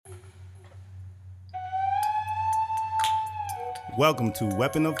Welcome to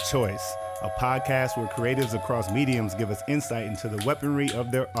Weapon of Choice, a podcast where creatives across mediums give us insight into the weaponry of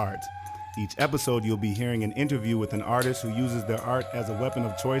their art. Each episode, you'll be hearing an interview with an artist who uses their art as a weapon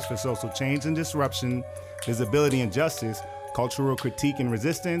of choice for social change and disruption, visibility and justice, cultural critique and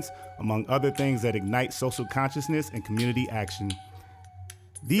resistance, among other things that ignite social consciousness and community action.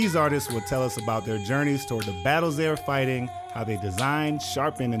 These artists will tell us about their journeys toward the battles they are fighting, how they design,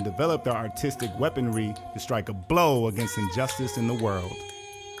 sharpen, and develop their artistic weaponry to strike a blow against injustice in the world.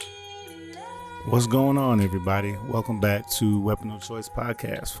 What's going on, everybody? Welcome back to Weapon of Choice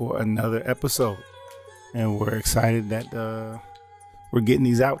Podcast for another episode. And we're excited that we're getting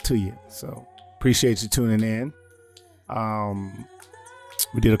these out to you. So appreciate you tuning in.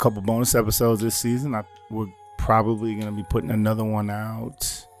 We did a couple bonus episodes this season. We're probably going to be putting another one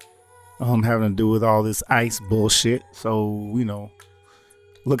out having to do with all this ICE bullshit. So,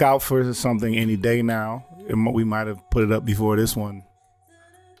 look out for something any day now. We might have put it up before this one.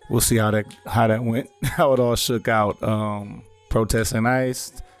 We'll see how that went, how it all shook out. Protesting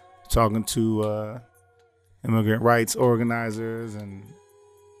ICE, talking to immigrant rights organizers and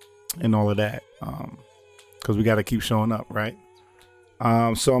all of that. Because we got to keep showing up, right?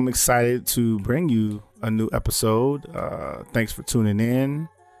 So I'm excited to bring you a new episode. Thanks for tuning in.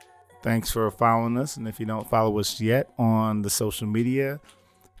 Thanks for following us. And if you don't follow us yet on the social media,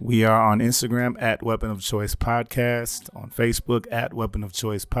 we are on Instagram at Weapon of Choice Podcast, on Facebook at Weapon of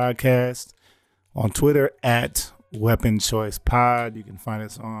Choice Podcast, on Twitter at Weapon Choice Pod. You can find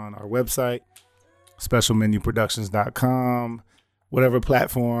us on our website, specialmenuproductions.com. Whatever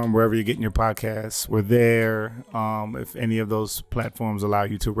platform, wherever you're getting your podcasts, we're there. If any of those platforms allow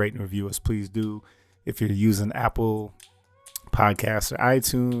you to rate and review us, please do. If you're using Apple Podcasts or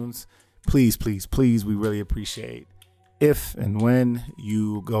iTunes, please, we really appreciate if and when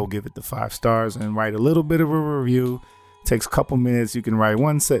you go give it the 5 stars and write a little bit of a review. It takes a couple minutes. You can write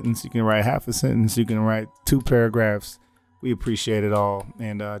one sentence, you can write half a sentence, you can write 2 paragraphs. We appreciate it all,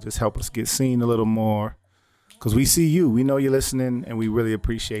 and just help us get seen a little more. Because we see you, we know you're listening, and we really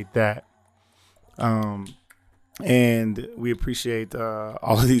appreciate that. And we appreciate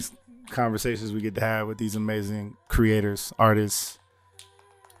all of these conversations we get to have with these amazing creators, artists,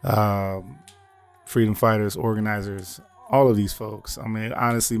 freedom fighters, organizers, all of these folks. I mean, it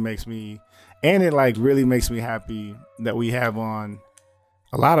honestly makes me, and it really makes me happy that we have on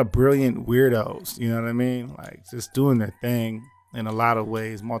a lot of brilliant weirdos, you know what I mean? Like, just doing their thing in a lot of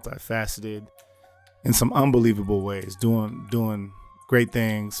ways, multifaceted, in some unbelievable ways, doing great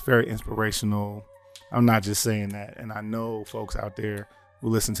things, very inspirational. I'm not just saying that. And I know folks out there who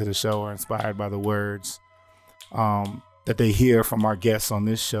listen to the show are inspired by the words that they hear from our guests on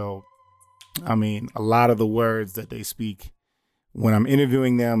this show. I mean, a lot of the words that they speak when I'm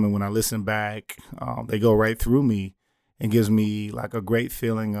interviewing them and when I listen back, they go right through me and gives me like a great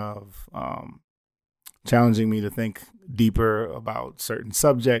feeling of challenging me to think deeper about certain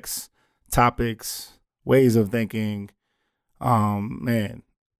subjects, topics, ways of thinking. Their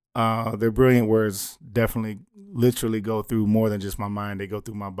brilliant words definitely literally go through more than just my mind. They go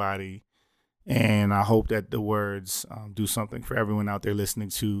through my body. And I hope that the words do something for everyone out there listening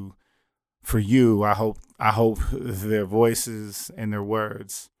to. For you, I hope their voices and their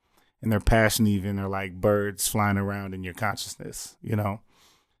words and their passion even are like birds flying around in your consciousness,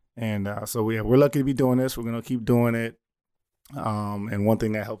 And so we're lucky to be doing this. We're going to keep doing it. And one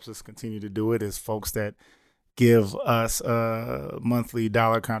thing that helps us continue to do it is folks that give us a monthly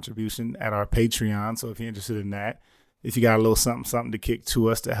dollar contribution at our Patreon. So if you're interested in that, if you got a little something to kick to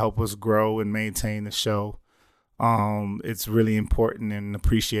us to help us grow and maintain the show, it's really important and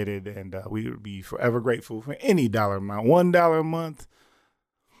appreciated. And we would be forever grateful for any dollar amount, $1 a month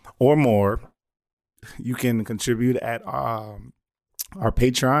or more. You can contribute at our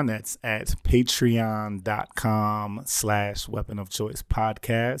Patreon. That's at patreon.com/Weapon of Choice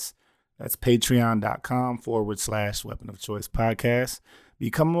Podcast. That's patreon.com/Weapon of Choice Podcast.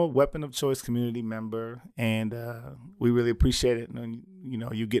 Become a Weapon of Choice community member, and we really appreciate it. And,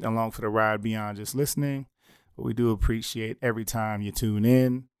 you getting along for the ride beyond just listening, but we do appreciate every time you tune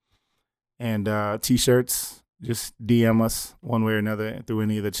in. And T-shirts, just DM us one way or another through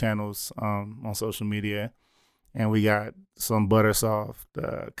any of the channels on social media. And we got some Buttersoft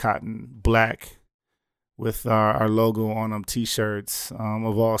cotton black with our logo on them T-shirts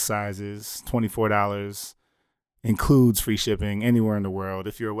of all sizes, $24. Includes free shipping anywhere in the world.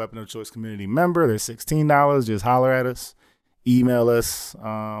 If you're a Weapon of Choice community member, they're $16. Just holler at us. Email us.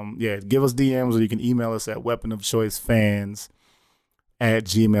 Give us DMs, or you can email us at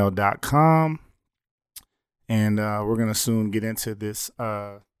weaponofchoicefans@gmail.com. And we're going to soon get into this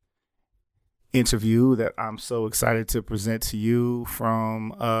interview that I'm so excited to present to you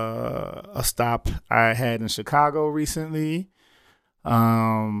from a stop I had in Chicago recently. We're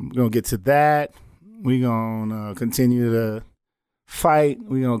going to get to that. We're going to continue to fight.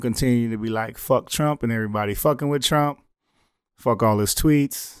 We're going to continue to be like, fuck Trump and everybody fucking with Trump. Fuck all his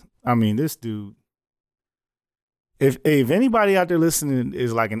tweets. I mean, this dude, if anybody out there listening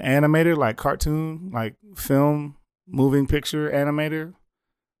is like an animator, like cartoon, like film, moving picture animator,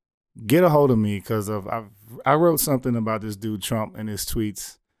 get a hold of me, because I wrote something about this dude Trump and his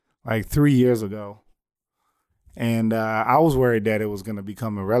tweets like 3 years ago. And I was worried that it was going to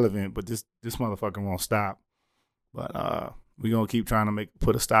become irrelevant, but this motherfucker won't stop. But we're going to keep trying to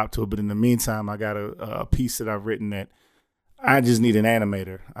put a stop to it. But in the meantime, I got a piece that I've written that I just need an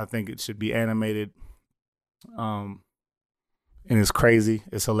animator. I think it should be animated. And it's crazy.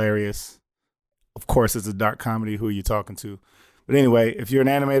 It's hilarious. Of course, it's a dark comedy. Who are you talking to? But anyway, if you're an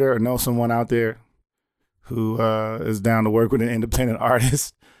animator or know someone out there who is down to work with an independent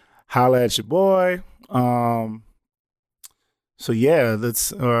artist, holla at your boy. So yeah,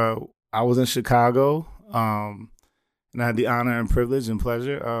 I was in Chicago, and I had the honor and privilege and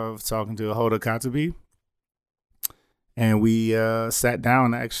pleasure of talking to Hoda Kotb. And we sat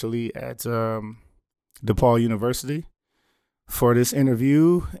down actually at DePaul University for this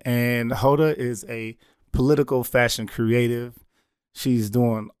interview. And Hoda is a political fashion creative. She's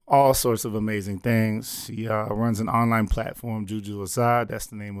doing all sorts of amazing things. She runs an online platform, Juju Azad. That's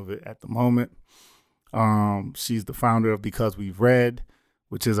the name of it at the moment. She's the founder of Because We've Read,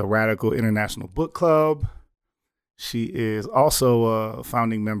 which is a radical international book club. She is also a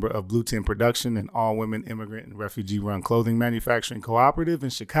founding member of Blue Tin Production, an all-women immigrant and refugee-run clothing manufacturing cooperative in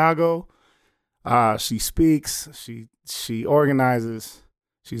Chicago. She speaks. She organizes.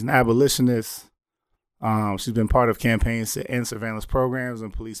 She's an abolitionist. She's been part of campaigns to end surveillance programs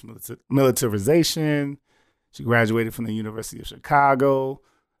and police militarization. She graduated from the University of Chicago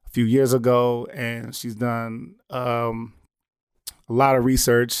a few years ago, and she's done a lot of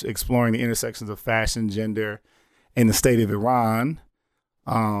research exploring the intersections of fashion, gender, and the state of Iran.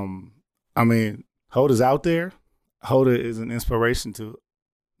 I mean, Hoda's out there. Hoda is an inspiration to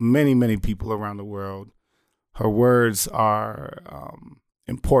many, many people around the world. Her words are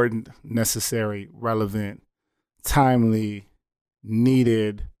important, necessary, relevant, timely,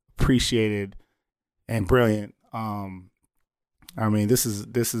 needed, appreciated, and brilliant. I mean, this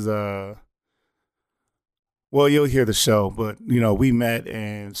is a, well, you'll hear the show, but we met,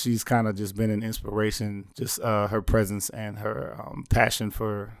 and she's kind of just been an inspiration. Just her presence and her passion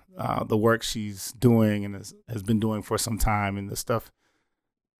for the work she's doing and has been doing for some time, and the stuff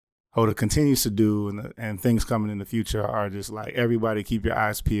Hoda continues to do, and things coming in the future are just like, everybody keep your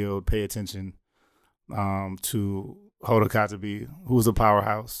eyes peeled, pay attention to Hoda Kotb, who's a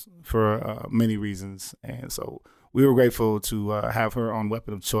powerhouse for many reasons. And so we were grateful to have her on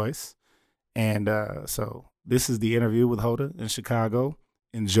Weapon of Choice. And so this is the interview with Hoda in Chicago.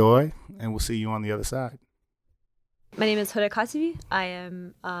 Enjoy, and we'll see you on the other side. My name is Hoda Kotb. I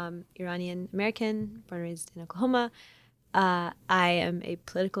am Iranian American, born and raised in Oklahoma. I am a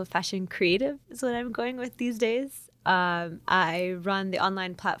political fashion creative is what I'm going with these days. I run the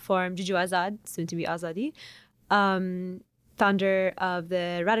online platform Juju Azad, soon to be Azadi, founder of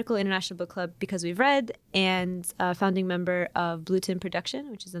the Radical International Book Club Because We've Read, and founding member of Blue Tin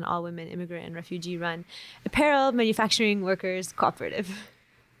Production, which is an all-women immigrant and refugee-run apparel manufacturing workers cooperative.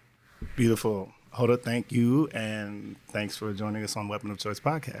 Beautiful. Hoda, thank you, and thanks for joining us on Weapon of Choice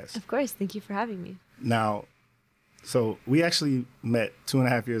podcast. Of course. Thank you for having me. Now, so we actually met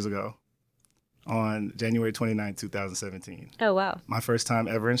 2.5 years ago on January 29, 2017. Oh, wow. My first time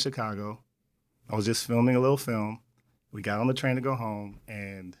ever in Chicago. I was just filming a little film. We got on the train to go home,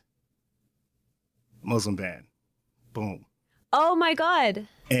 and Muslim ban. Boom. Oh, my God.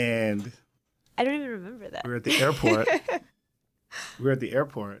 And I don't even remember that. we were at the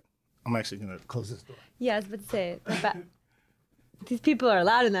airport. I'm actually going to close this door. Yeah, I was about to say, these people are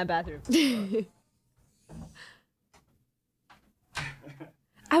loud in that bathroom.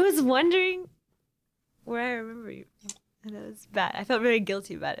 I was wondering where I remember you. And it was bad. I felt very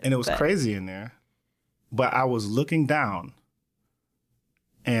guilty about it. And it was crazy in there. But I was looking down,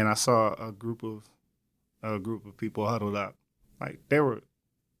 and I saw a group of people huddled up. Like, they were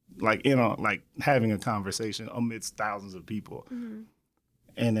like having a conversation amidst thousands of people. Mm-hmm.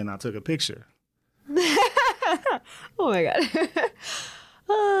 And then I took a picture. Oh my God.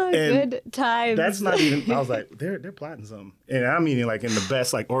 Oh, and good times. That's not even, I was like, they're plotting something. And I mean it like in the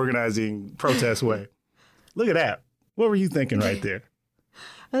best like organizing protest way. Look at that. What were you thinking right there?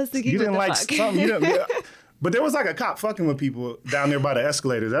 I was thinking, you didn't like something. But there was like a cop fucking with people down there by the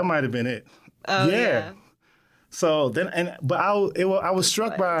escalators. That might have been it. Oh, yeah. So then, I was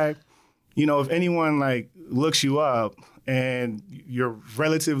struck by, if anyone like looks you up and you're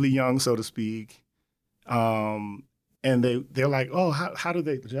relatively young, so to speak, and they're like, oh, how do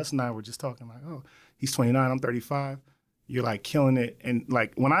they? Jess and I were just talking like, oh, he's 29, I'm 35. You're like killing it, and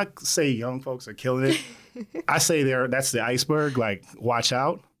like when I say young folks are killing it, I say that's the iceberg. Like, watch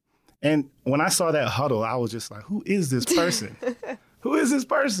out. And when I saw that huddle, I was just like, who is this person? Who is this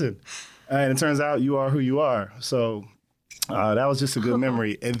person? And it turns out you are who you are. So that was just a good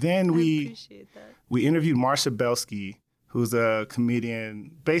memory. And then we interviewed Marsha Belsky, who's a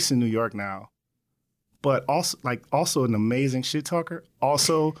comedian based in New York now, but also an amazing shit talker.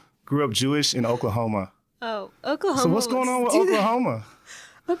 Also grew up Jewish in Oklahoma. Oh, Oklahoma. So what's going on with Oklahoma?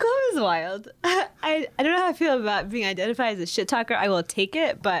 Oklahoma's wild. I don't know how I feel about being identified as a shit talker. I will take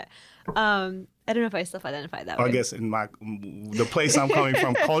it, but I don't know if I self-identify that way. I guess in the place I'm coming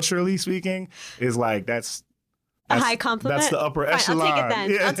from, culturally speaking, is like that's a high compliment. That's the upper echelon. I'll take it then.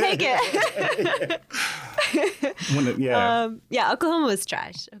 Yeah. I'll take it. Yeah, Oklahoma was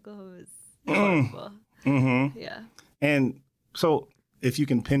trash. Oklahoma was horrible. Mm-hmm. Yeah. And so, if you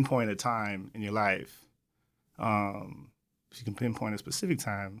can pinpoint a time in your life, if you can pinpoint a specific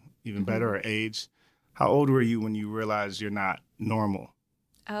time, even better, or age, how old were you when you realized you're not normal?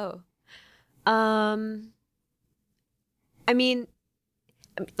 Oh. I mean,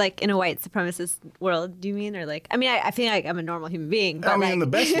 like in a white supremacist world, do you mean? Or like, I mean, I feel like I'm a normal human being. But I mean, in the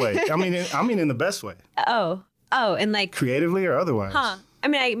best way. I mean, in the best way. Oh, and like. Creatively or otherwise? Huh. I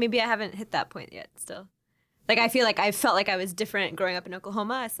mean, maybe I haven't hit that point yet still. Like, I feel like I felt like I was different growing up in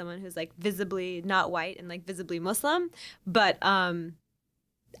Oklahoma as someone who's like visibly not white and like visibly Muslim. But I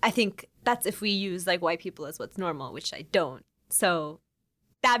think that's if we use like white people as what's normal, which I don't. So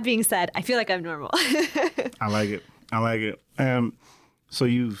that being said, I feel like I'm normal. I like it. So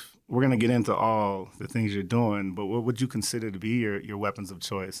we're going to get into all the things you're doing, but what would you consider to be your weapons of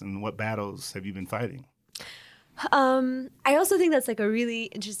choice, and what battles have you been fighting? I also think that's like a really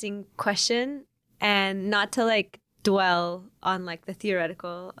interesting question, and not to like dwell on like the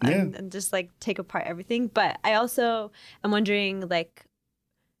theoretical and just like take apart everything. But I also am wondering like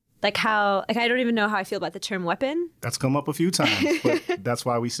how, like, I don't even know how I feel about the term weapon. That's come up a few times, but that's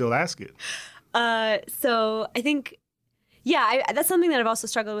why we still ask it. So I think, that's something that I've also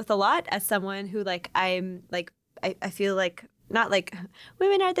struggled with a lot as someone who like, I'm like, I feel like not like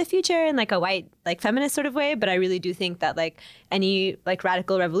women are the future in like a white, like feminist sort of way, but I really do think that like any like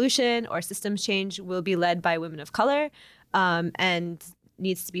radical revolution or systems change will be led by women of color, and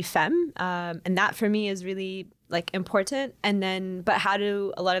needs to be femme. And that for me is really like important. And then, but how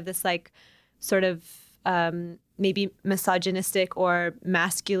do a lot of this like sort of maybe misogynistic or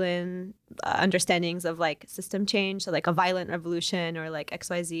masculine understandings of like system change, so like a violent revolution or like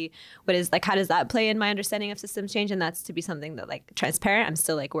XYZ, how does that play in my understanding of system change? And that's to be something that like transparent, I'm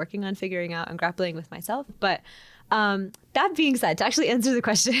still like working on figuring out and grappling with myself. But that being said, to actually answer the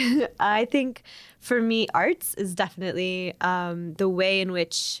question, I think for me, arts is definitely the way in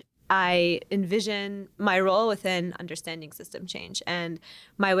which I envision my role within understanding system change and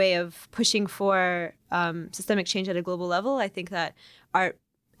my way of pushing for systemic change at a global level. I think that art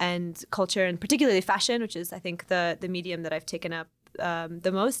and culture, and particularly fashion, which is I think the medium that I've taken up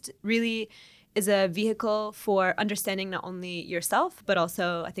the most, really is a vehicle for understanding not only yourself, but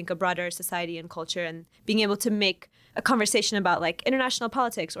also I think a broader society and culture, and being able to make a conversation about like international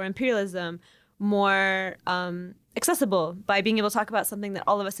politics or imperialism more accessible by being able to talk about something that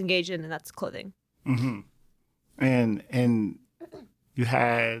all of us engage in, and that's clothing. Mm-hmm. And you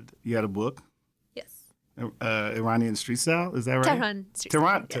had a book. Yes. Iranian Street Style, is that right? Tehran Street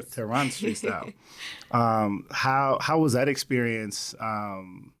Style. Yes. Tehran Street Style. How was that experience?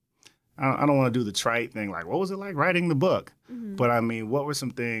 I don't want to do the trite thing, like what was it like writing the book? Mm-hmm. But I mean, what were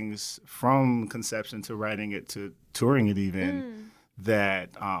some things from conception to writing it to touring it even that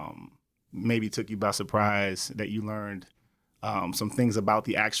maybe took you by surprise, that you learned some things about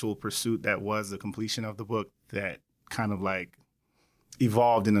the actual pursuit that was the completion of the book that kind of like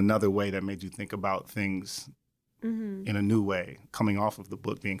evolved in another way that made you think about things in a new way coming off of the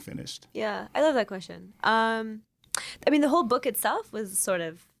book being finished? Yeah, I love that question. I mean, the whole book itself was sort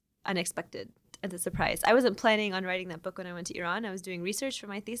of unexpected and a surprise. I wasn't planning on writing that book when I went to Iran. I was doing research for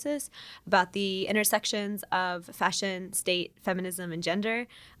my thesis about the intersections of fashion, state, feminism, and gender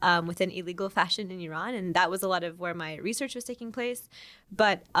within illegal fashion in Iran. And that was a lot of where my research was taking place.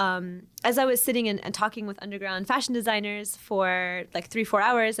 But as I was sitting and talking with underground fashion designers for like 3-4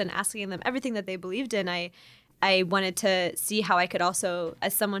 hours and asking them everything that they believed in, I wanted to see how I could also,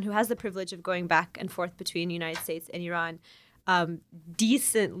 as someone who has the privilege of going back and forth between the United States and Iran,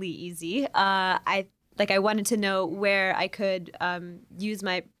 decently easy. I wanted to know where I could use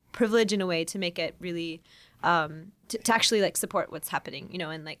my privilege in a way to make it really to actually like support what's happening,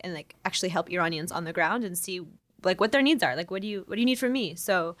 and actually help Iranians on the ground and see like what their needs are. Like, what do you need from me?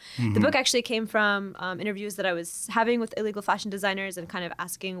 So the book actually came from interviews that I was having with illegal fashion designers and kind of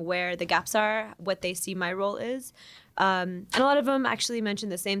asking where the gaps are, what they see my role is. And a lot of them actually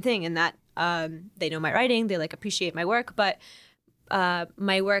mentioned the same thing, in that they know my writing, they like appreciate my work, but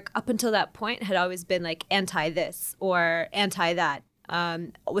my work up until that point had always been like anti this or anti that,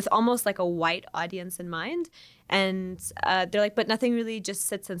 with almost like a white audience in mind. And they're like, but nothing really just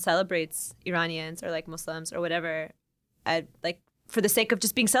sits and celebrates Iranians or like Muslims or whatever, like for the sake of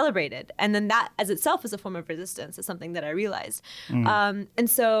just being celebrated. And then that as itself is a form of resistance, is something that I realized. And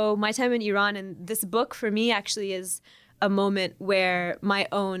so my time in Iran and this book for me actually is a moment where my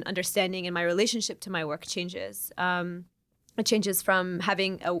own understanding and my relationship to my work changes. It changes from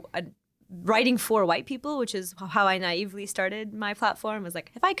having a writing for white people, which is how I naively started my platform, was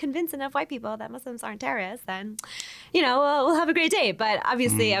like, if I convince enough white people that Muslims aren't terrorists, then, we'll have a great day. But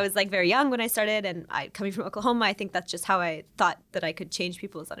obviously I was like very young when I started, and coming from Oklahoma, I think that's just how I thought that I could change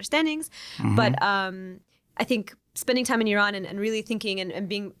people's understandings. But I think spending time in Iran and really thinking and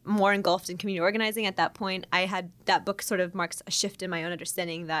being more engulfed in community organizing at that point, that book sort of marks a shift in my own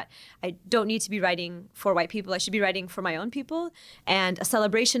understanding that I don't need to be writing for white people. I should be writing for my own people. And a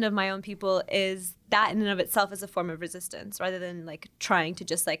celebration of my own people is that in and of itself is a form of resistance, rather than like trying to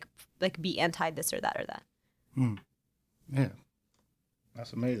just like be anti this or that or that. Yeah,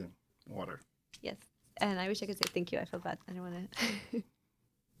 that's amazing. Water. Yes. And I wish I could say thank you. I feel bad. I don't want to.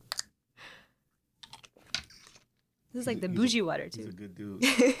 This is like the bougie water too. He's a good dude.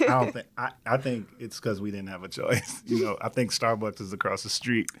 I think it's because we didn't have a choice. I think Starbucks is across the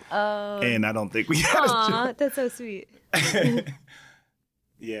street. Oh. And I don't think we had a choice. That's so sweet.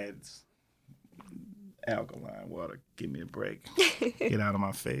 Yeah, it's alkaline water. Give me a break. Get out of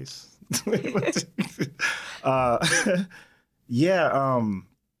my face. Yeah.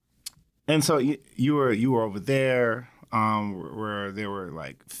 And so you were over there, where there were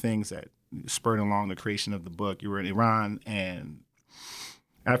like things that spurred along the creation of the book. You were in Iran, and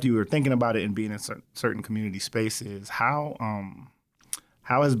after you were thinking about it and being in certain community spaces, how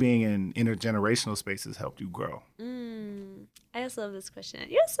has being in intergenerational spaces helped you grow? I also love this question.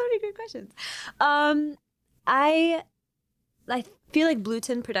 You have so many great questions. I feel like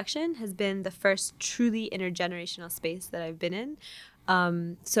Blueton Production has been the first truly intergenerational space that I've been in.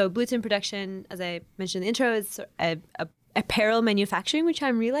 So Blueton Production, as I mentioned in the intro, is a apparel manufacturing, which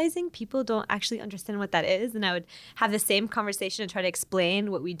I'm realizing people don't actually understand what that is. And I would have the same conversation and try to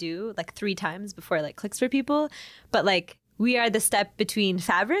explain what we do like 3 times before it like clicks for people. But like, we are the step between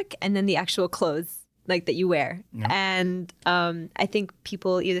fabric and then the actual clothes like that you wear. Yeah. And I think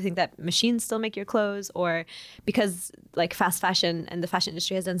people either think that machines still make your clothes, or because like fast fashion and the fashion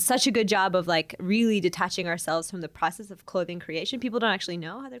industry has done such a good job of like really detaching ourselves from the process of clothing creation, people don't actually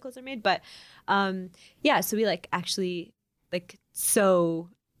know how their clothes are made. But so we like actually like sew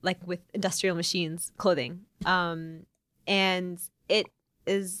like with industrial machines clothing. And it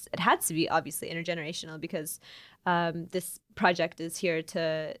had to be obviously intergenerational, because this project is here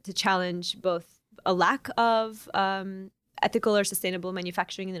to challenge both a lack of ethical or sustainable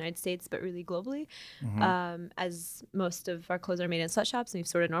manufacturing in the United States, but really globally, as most of our clothes are made in sweatshops, and we've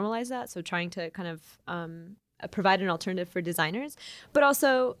sort of normalized that. So trying to kind of provide an alternative for designers, but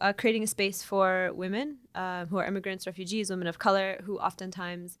also creating a space for women who are immigrants, refugees, women of color, who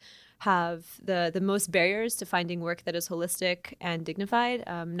oftentimes have the most barriers to finding work that is holistic and dignified.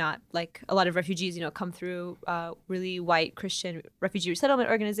 Not like a lot of refugees, come through really white Christian refugee resettlement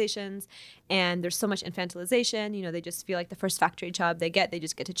organizations, and there's so much infantilization. They just feel like the first factory job they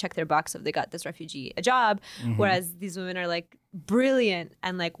just get to check their box of they got this refugee a job, whereas these women are like brilliant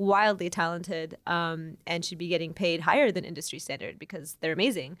and like wildly talented, and should be getting paid higher than industry standard because they're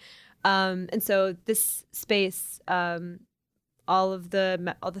amazing. And so this space, all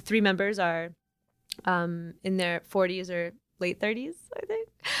the 3 members are in their 40s or late 30s, I think.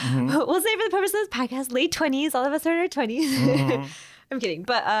 We'll say for the purpose of this podcast, late 20s. All of us are in our 20s. I'm kidding.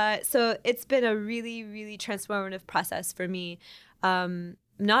 But so it's been a really, really transformative process for me.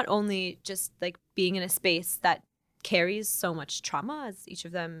 Not only just like being in a space that carries so much trauma, as each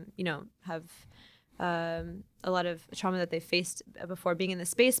of them, have a lot of trauma that they faced before being in the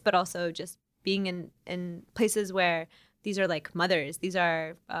space, but also just being in places where these are like mothers, these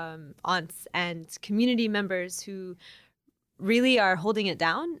are aunts and community members who really are holding it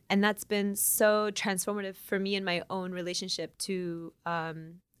down. And that's been so transformative for me in my own relationship to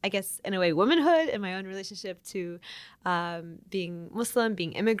I guess, in a way, womanhood and my own relationship to being Muslim,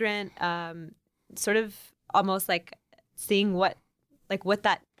 being immigrant, sort of almost like seeing what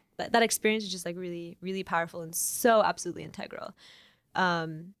that experience is just like really, really powerful and so absolutely integral.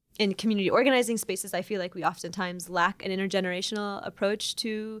 In community organizing spaces, I feel like we oftentimes lack an intergenerational approach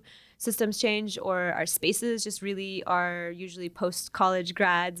to systems change, or our spaces just really are usually post-college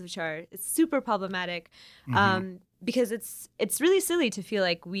grads, it's super problematic. Because it's really silly to feel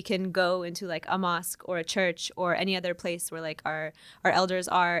like we can go into like a mosque or a church or any other place where like our elders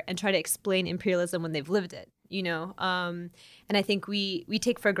are and try to explain imperialism when they've lived it, you know? And I think we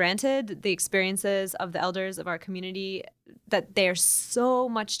take for granted the experiences of the elders of our community, that there's so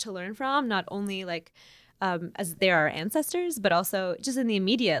much to learn from, not only like as they're our ancestors, but also just in the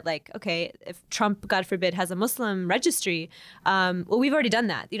immediate, like, okay, if Trump, God forbid, has a Muslim registry, well, we've already done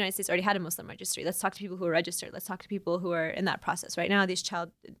that. The United States already had a Muslim registry. Let's talk to people who are registered. Let's talk to people who are in that process right now. These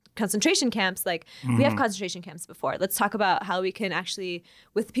child concentration camps, like we have concentration camps before. Let's talk about how we can actually,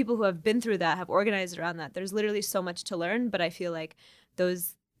 with people who have been through that, have organized around that. There's literally so much to learn, but I feel like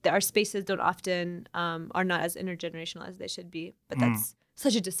our spaces don't often are not as intergenerational as they should be. But that's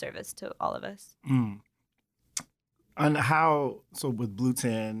such a disservice to all of us. And so with Blue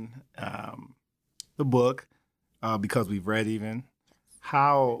 10, the book, because we've read even,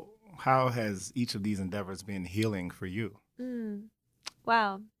 how has each of these endeavors been healing for you?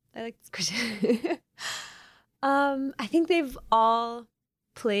 Wow, I like this question. I think they've all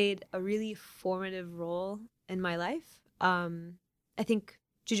played a really formative role in my life. I think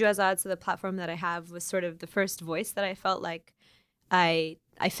Juju Azad, so the platform that I have, was sort of the first voice that I felt like I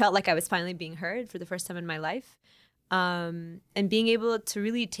felt like I was finally being heard for the first time in my life. And being able to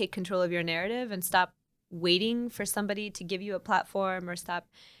really take control of your narrative and stop waiting for somebody to give you a platform, or stop,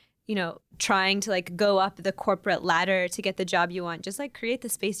 trying to like go up the corporate ladder to get the job you want. Just like create the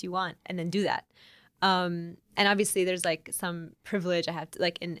space you want and then do that. And obviously there's like some privilege I have to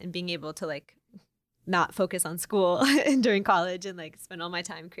like in being able to like not focus on school during college and like spend all my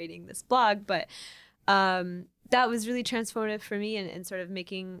time creating this blog. But that was really transformative for me, and sort of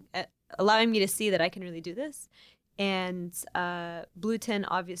allowing me to see that I can really do this. And Blue 10,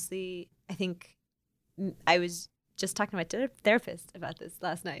 obviously, I think I was just talking to my therapist about this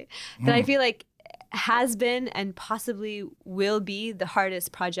last night, that I feel like has been and possibly will be the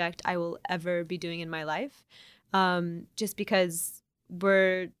hardest project I will ever be doing in my life, just because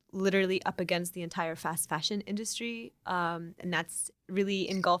we're literally up against the entire fast fashion industry, and that's really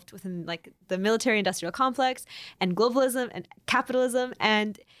engulfed within like the military industrial complex and globalism and capitalism,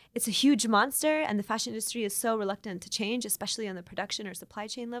 and it's a huge monster, and the fashion industry is so reluctant to change, especially on the production or supply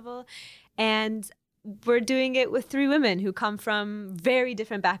chain level. And we're doing it with 3 women who come from very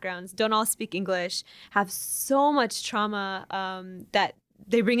different backgrounds, don't all speak English, have so much trauma that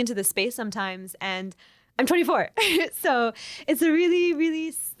they bring into the space sometimes. And I'm 24. So it's a really,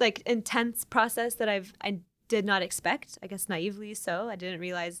 really like intense process that I did not expect, I guess naively so. I didn't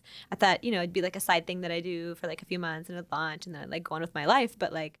realize I thought, it'd be like a side thing that I do for like a few months and I'd launch and then I'd like go on with my life.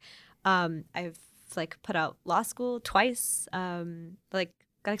 But like I've like put out law school twice, like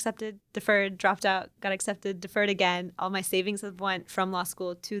got accepted, deferred, dropped out, got accepted, deferred again. All my savings have went from law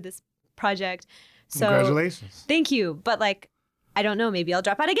school to this project. So congratulations. Thank you. But like, I don't know, maybe I'll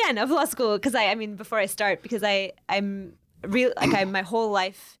drop out again of law school because before I start, because I'm real, like my whole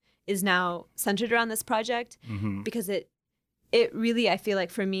life is now centered around this project, because it really, I feel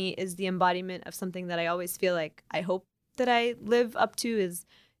like for me is the embodiment of something that I always feel like I hope that I live up to, is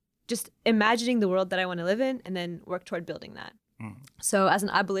just imagining the world that I want to live in and then work toward building that. So as an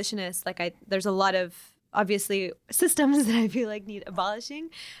abolitionist, like there's a lot of obviously systems that I feel like need abolishing.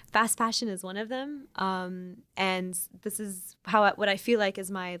 Fast fashion is one of them. And this is what I feel like is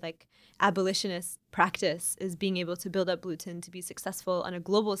my like abolitionist practice, is being able to build up Blue 10 to be successful on a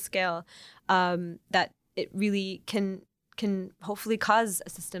global scale, that it really can hopefully cause a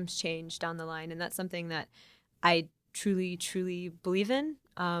systems change down the line. And that's something that I truly, truly believe in,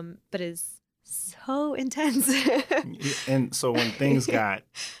 but is so intense. And so when things got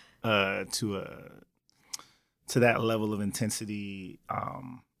to that level of intensity,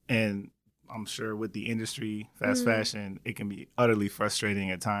 and I'm sure with the industry, fast fashion, it can be utterly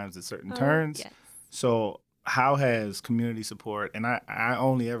frustrating at times at certain turns. Yes. So how has community support, and I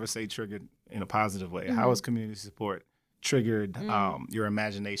only ever say triggered in a positive way, how has community support triggered your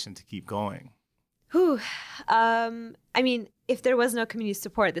imagination to keep going? I mean, if there was no community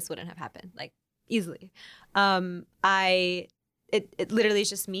support, this wouldn't have happened, like easily. It literally is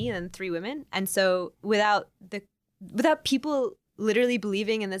just me and 3 women. And so without people literally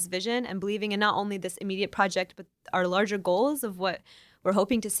believing in this vision and believing in not only this immediate project, but our larger goals of what we're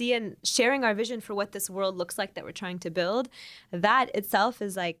hoping to see, and sharing our vision for what this world looks like that we're trying to build, that itself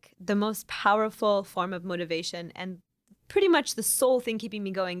is like the most powerful form of motivation and pretty much the sole thing keeping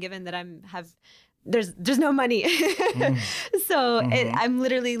me going, given that there's no money. So I'm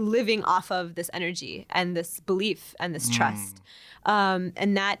literally living off of this energy and this belief and this trust.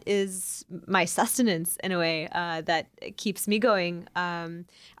 And that is my sustenance in a way, that keeps me going.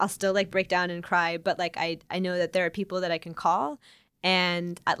 I'll still like break down and cry, but like I know that there are people that I can call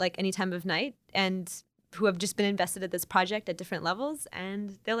and at like any time of night, and who have just been invested at this project at different levels,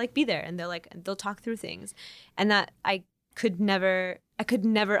 and they'll like be there and they'll talk through things. And that I could never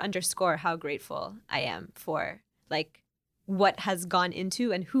underscore how grateful I am for like what has gone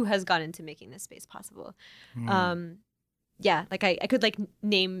into and who has gone into making this space possible. Yeah, like I could like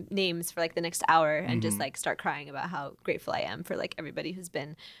name names for like the next hour and just like start crying about how grateful I am for like everybody who's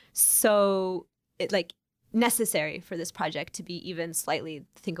been so like necessary for this project to be even slightly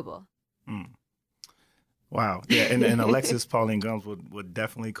thinkable. Wow. Yeah. And Alexis Pauline Gumbs would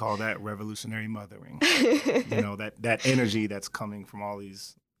definitely call that revolutionary mothering. You know, that energy that's coming from all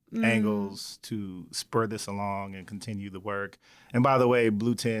these angles to spur this along and continue the work. And by the way,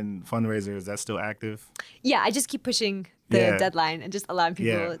 Blue 10 fundraiser, is that still active? Yeah, I just keep pushing the deadline and just allowing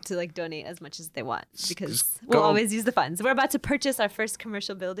people to like donate as much as they want, because we'll always use the funds. We're about to purchase our first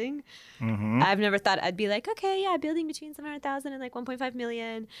commercial building. I've never thought I'd be like, okay, yeah, building between 700,000 and like 1.5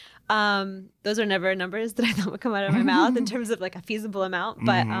 million. Those are never numbers that I thought would come out of my mouth in terms of like a feasible amount.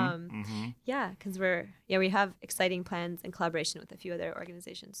 But yeah, because we have exciting plans in collaboration with a few other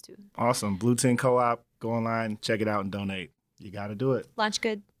organizations too. Awesome. Blue 10 Co-op, go online, check it out and donate. You got to do it.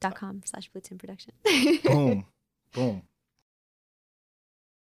 Launchgood.com/Blue10Production. Boom. Boom.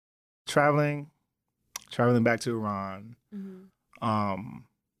 Traveling back to Iran, and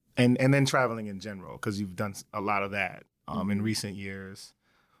then traveling in general, because you've done a lot of that in recent years.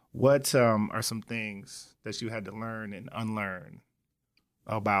 What are some things that you had to learn and unlearn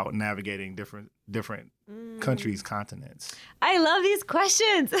about navigating different countries, continents? I love these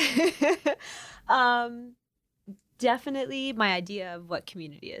questions. Definitely my idea of what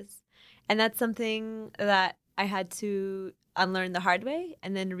community is. And that's something that I had to unlearn the hard way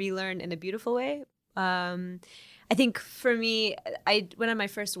and then relearn in a beautiful way. I think for me, I went on my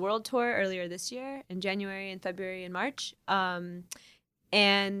first world tour earlier this year in January and February and March. And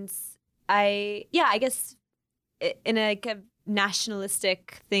I guess in a kind of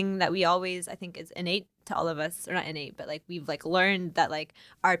nationalistic thing that we always, I think, is innate to all of us, or not innate, but like we've like learned that like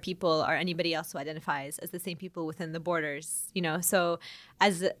our people or anybody else who identifies as the same people within the borders, you know. So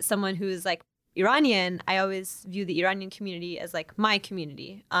as someone who's like Iranian, I always view the Iranian community as like my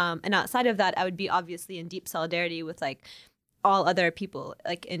community. And outside of that, I would be obviously in deep solidarity with like all other people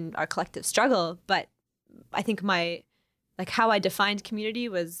like in our collective struggle. But I think how I defined community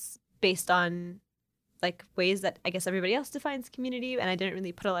was based on like ways that I guess everybody else defines community, and I didn't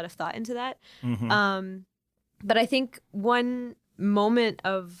really put a lot of thought into that. But I think one moment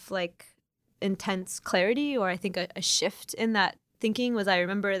of like intense clarity, or I think a shift in that thinking, was I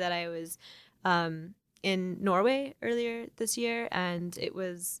remember that I was in Norway earlier this year, and it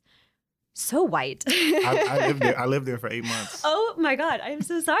was so white. I lived there for 8 months. Oh my God, I'm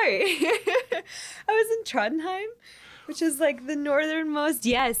so sorry. I was in Trondheim, which is like the northernmost.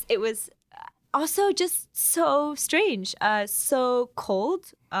 Yes, it was also just so strange, so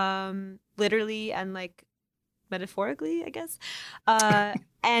cold, literally and like metaphorically, I guess.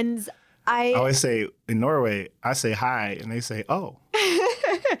 And I always say in Norway, I say hi and they say, oh.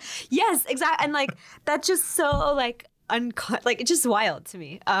 Yes, exactly. And like, that's just so like, like it's just wild to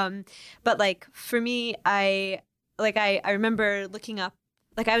me. But like for me, I remember looking up,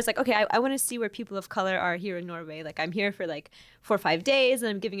 like I was like, okay, I want to see where people of color are here in Norway. Like I'm here for like 4 or 5 days and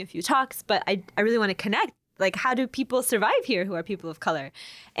I'm giving a few talks, but I really want to connect. Like, how do people survive here who are people of color?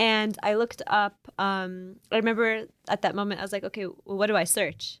 And I looked up, I remember at that moment, I was like, okay, well, what do I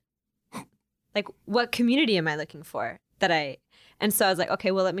search? Like, what community am I looking for and so I was like,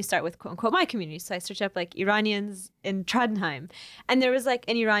 okay, well, let me start with quote unquote my community. So I searched up like Iranians in Trondheim, and there was like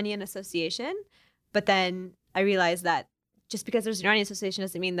an Iranian association, but then I realized that just because there's an Iranian association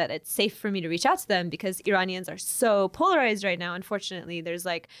doesn't mean that it's safe for me to reach out to them, because Iranians are so polarized right now. Unfortunately, there's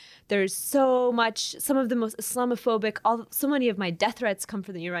so much, some of the most Islamophobic, so many of my death threats come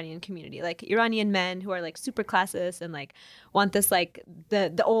from the Iranian community, like Iranian men who are like super classist and like want this like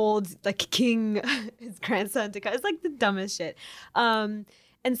the old like king, his grandson to come. It's like the dumbest shit. And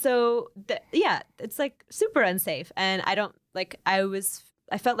so it's like super unsafe. And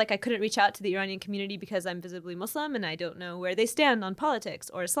I felt like I couldn't reach out to the Iranian community because I'm visibly Muslim and I don't know where they stand on politics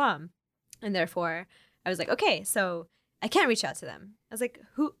or Islam. And therefore, I was like, okay, so I can't reach out to them. I was like,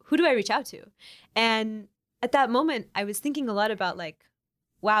 who do I reach out to? And at that moment, I was thinking a lot about like,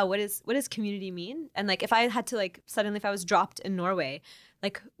 wow, what does community mean? And like, if I had to like, suddenly if I was dropped in Norway,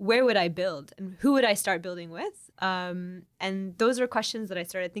 like where would I build and who would I start building with? And those were questions that I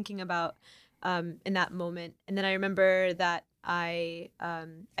started thinking about in that moment. And then I remember that I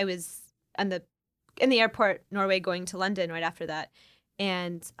was in the airport, Norway, going to London right after that.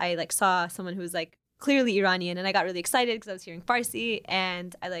 And I like saw someone who was like clearly Iranian, and I got really excited because I was hearing Farsi,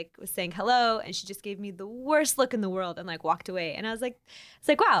 and I like was saying hello, and she just gave me the worst look in the world and like walked away. And I was like, it's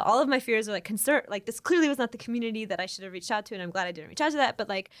like, wow, all of my fears are like concerned. Like this clearly was not the community that I should have reached out to, and I'm glad I didn't reach out to that. But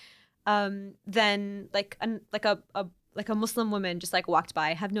like, then like a Muslim woman just like walked by.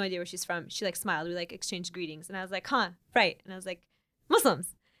 I have no idea where she's from. She like smiled. We like exchanged greetings, and I was like, huh, right. And I was like,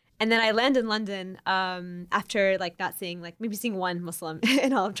 Muslims. And then I land in London after like not seeing like maybe seeing one Muslim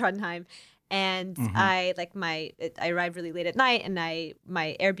in all of Trondheim. And I arrived really late at night, and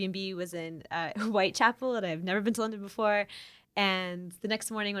my Airbnb was in Whitechapel, and I've never been to London before. And the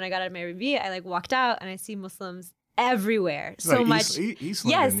next morning when I got out of my Airbnb, I like walked out and I see Muslims everywhere. It's so like much. East Yes.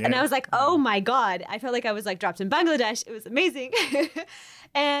 London, yeah. And I was like, oh my God. I felt like I was like dropped in Bangladesh. It was amazing.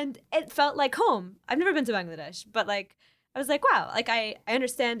 And it felt like home. I've never been to Bangladesh, but like I was like, wow, like I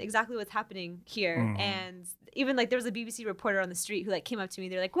understand exactly what's happening here. And even like there was a BBC reporter on the street who like came up to me.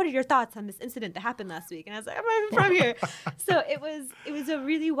 They're like, what are your thoughts on this incident that happened last week? And I was like, I'm not even from here. So it was a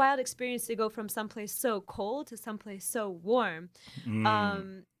really wild experience to go from someplace so cold to someplace so warm.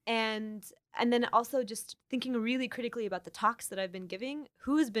 And then also just thinking really critically about the talks that I've been giving,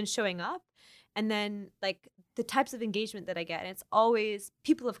 who's been showing up, and then like the types of engagement that I get. And it's always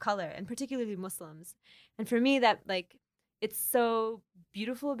people of color, and particularly Muslims. And for me, that like, it's so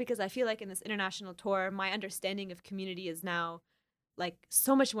beautiful because I feel like in this international tour, my understanding of community is now like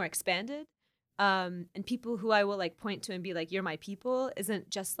so much more expanded. And people who I will like point to and be like, you're my people, isn't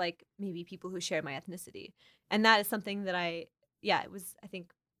just like maybe people who share my ethnicity. And that is something that it was, I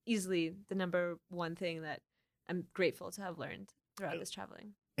think, easily the number one thing that I'm grateful to have learned throughout this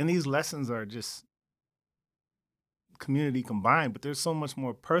traveling. And these lessons are just community combined, but they're so much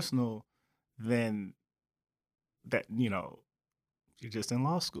more personal than that, you know, you're just in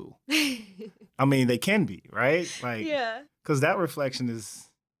law school. I mean, they can be, right? Like, yeah, because that reflection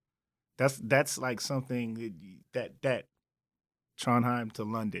is that's like something that Trondheim to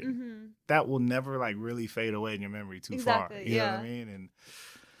London that will never like really fade away in your memory too far. You know what I mean? And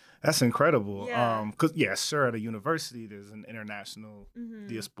that's incredible. Yeah. Because sure, at a university there's an international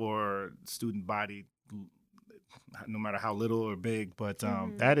diaspora student body, no matter how little or big. But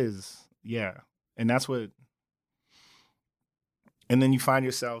that is and that's what. And then you find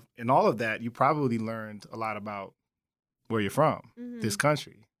yourself in all of that. You probably learned a lot about where you're from, this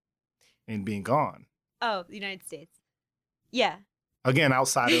country, and being gone. Oh, the United States. Yeah. Again,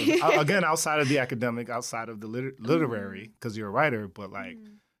 outside of the academic, outside of the literary, because you're a writer. But like,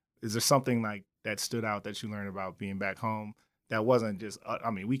 is there something like that stood out that you learned about being back home? That wasn't just.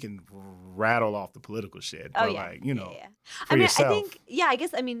 I mean, we can rattle off the political shit, but like, you know, for yourself. I think, I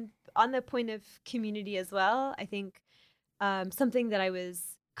guess, I mean, on the point of community as well, I think. Something that I was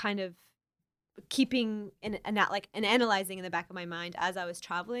kind of keeping and analyzing in the back of my mind as I was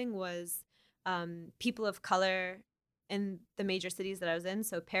traveling was people of color in the major cities that I was in.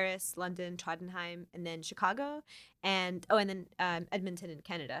 So Paris, London, Trondheim, and then Chicago, and then Edmonton in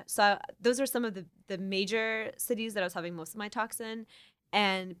Canada. So those are some of the major cities that I was having most of my talks in.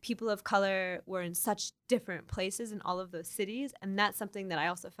 And people of color were in such different places in all of those cities. And that's something that I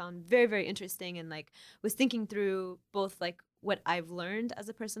also found very, very interesting, and like was thinking through both like what I've learned as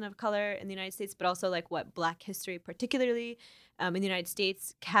a person of color in the United States, but also like what Black history, particularly in the United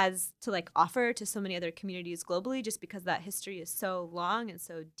States, has to like offer to so many other communities globally, just because that history is so long and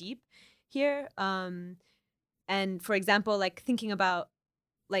so deep here. And for example, like thinking about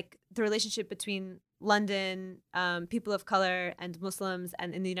like the relationship between London, people of color and Muslims,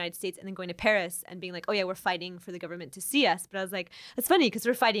 and in the United States, and then going to Paris and being like, oh yeah, we're fighting for the government to see us. But I was like, it's funny because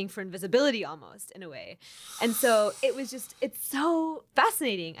we're fighting for invisibility almost in a way. And so it's so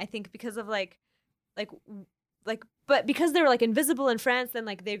fascinating, I think, because of but because they were like invisible in France, then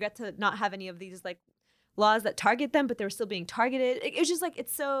like they get to not have any of these like laws that target them, but they were still being targeted. It was just like,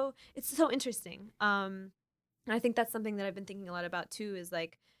 it's so interesting. And I think that's something that I've been thinking a lot about too, is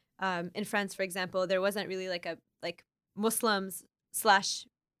like, in France, for example, there wasn't really like Muslims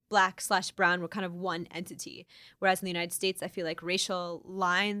 / Black / brown were kind of one entity. Whereas in the United States, I feel like racial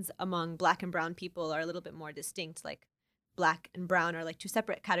lines among Black and brown people are a little bit more distinct. Like Black and brown are like two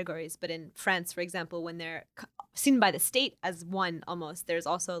separate categories. But in France, for example, when they're seen by the state as one almost, there's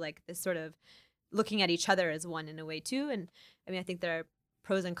also like this sort of looking at each other as one in a way too. And I mean, I think there are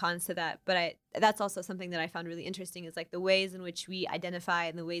pros and cons to that, but that's also something that I found really interesting is like the ways in which we identify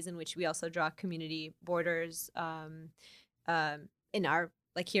and the ways in which we also draw community borders in our,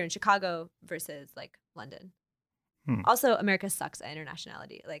 like here in Chicago versus like London. Also, America sucks at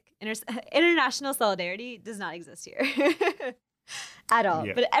internationality. Like international solidarity does not exist here at all.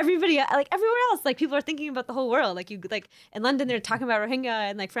 Yeah. But everybody, like everywhere else, like people are thinking about the whole world. Like in London, they're talking about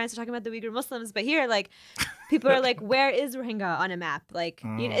Rohingya, and like France, they're talking about the Uyghur Muslims. But here, like people are like, where is Rohingya on a map? Like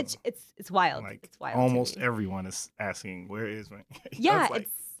you know, it's wild. Like it's wild. Almost everyone is asking, where is Rohingya? Yeah, like,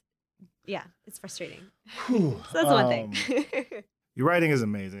 it's frustrating. So that's one thing. Your writing is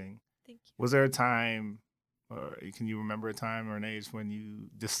amazing. Thank you. Was there a time, or can you remember a time or an age when you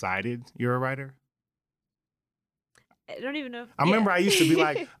decided you're a writer? I don't even know. I remember I used to be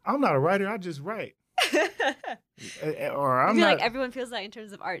like, I'm not a writer, I just write. Or I I'm feel not. like everyone feels that in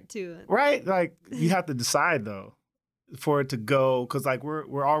terms of art too. Right? Like you have to decide though for it to go, because like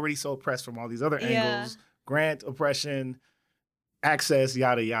we're already so oppressed from all these other angles, grant oppression, access,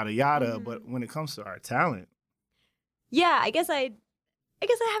 yada yada yada. But when it comes to our talent, yeah, I guess I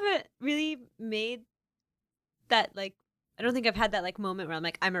haven't really made that, like, I don't think I've had that like moment where I'm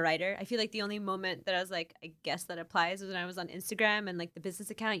like, I'm a writer. I feel like the only moment that I was like, I guess that applies was when I was on Instagram and like the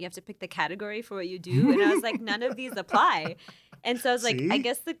business account, you have to pick the category for what you do. And I was like, none of these apply. And so I was like, I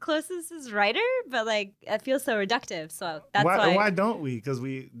guess the closest is writer, but like it feels so reductive. So that's why don't we? Because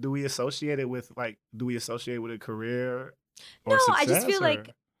we associate it with a career or success? I just feel like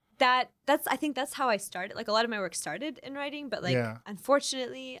I think that's how I started. Like a lot of my work started in writing, but like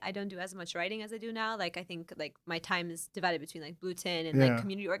unfortunately I don't do as much writing as I do now. Like I think like my time is divided between like Blue Tin and like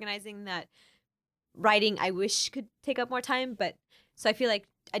community organizing, that writing I wish could take up more time. But so I feel like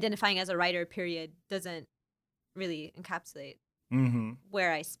identifying as a writer period doesn't really encapsulate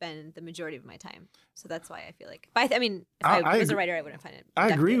where I spend the majority of my time. So that's why I feel like, but I mean, if I was a writer, I wouldn't find it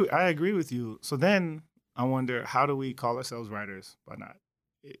productive. I agree with you. So then I wonder, how do we call ourselves writers by not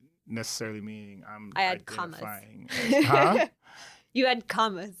necessarily meaning I had commas. Huh? You had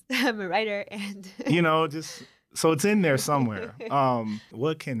commas. I'm a writer, and just so it's in there somewhere.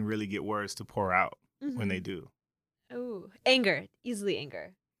 What can really get words to pour out when they do? Oh, anger, easily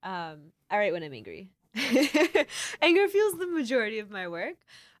anger. I write when I'm angry. Anger feels the majority of my work.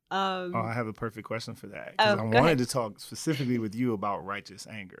 I have a perfect question for that, because I wanted to talk specifically with you about righteous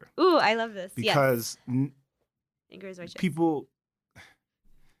anger. Ooh, I love this because anger is righteous. People.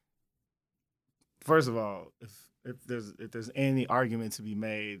 First of all, if there's any argument to be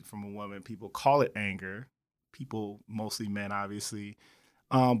made from a woman, people call it anger. People, mostly men, obviously,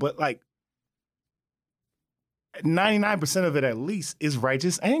 but like 99% of it at least is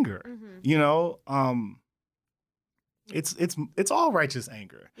righteous anger. It's all righteous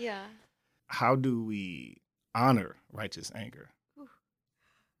anger. Yeah. How do we honor righteous anger?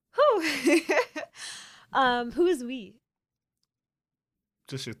 Who is we?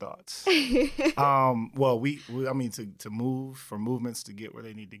 Just your thoughts. Well, I mean, to move, for movements to get where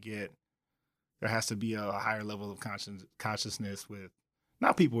they need to get, there has to be a higher level of consciousness with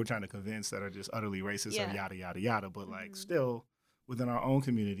not people we're trying to convince that are just utterly racist or yada, yada, yada, but like still within our own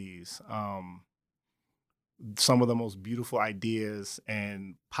communities, some of the most beautiful ideas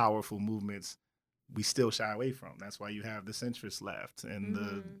and powerful movements we still shy away from. That's why you have the centrist left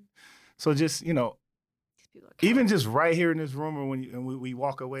and so just, even just right here in this room, or when we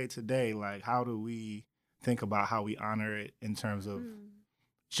walk away today, like how do we think about how we honor it in terms of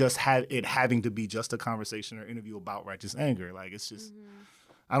just having to be just a conversation or interview about righteous anger? Like it's just,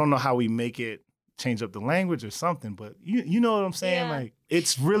 I don't know how we make it change up the language or something, but you know what I'm saying? Yeah. Like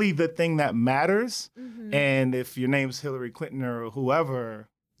it's really the thing that matters. And if your name's Hillary Clinton or whoever,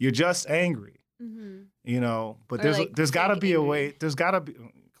 you're just angry, but there's gotta be a way, there's gotta be,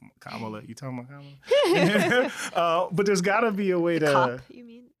 Kamala, you talking about Kamala? But there's got to be a way the to. Cop, you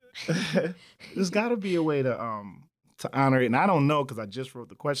mean? There's got to be a way to honor it, and I don't know because I just wrote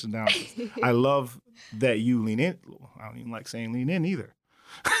the question down. I love that you lean in. I don't even like saying lean in either,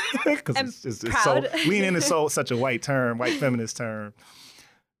 because it's so lean in is such a white feminist term.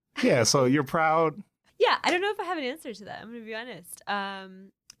 Yeah, so you're proud. Yeah, I don't know if I have an answer to that. I'm going to be honest.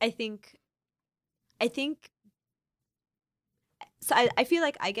 I think. So I feel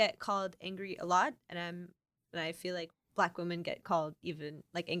like I get called angry a lot, and I feel like Black women get called even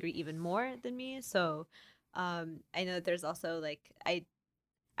like angry even more than me. So I know that there's also like I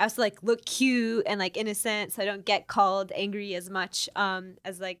also like look cute and like innocent, so I don't get called angry as much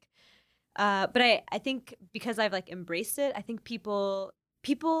as like. But I think because I've like embraced it, I think people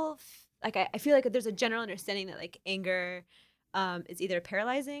like I feel like there's a general understanding that like anger is either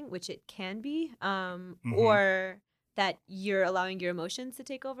paralyzing, which it can be, Mm-hmm. or that you're allowing your emotions to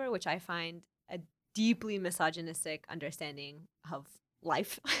take over, which I find a deeply misogynistic understanding of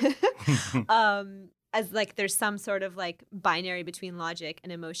life. As like there's some sort of like binary between logic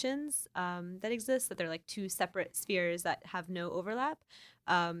and emotions that exists, that they're like two separate spheres that have no overlap.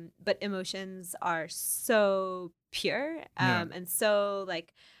 But emotions are so pure Yeah. and so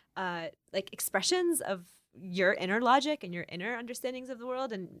like expressions of your inner logic and your inner understandings of the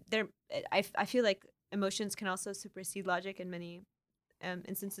world. And I feel like emotions can also supersede logic in many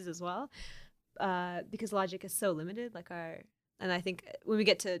instances as well, because logic is so limited. And I think when we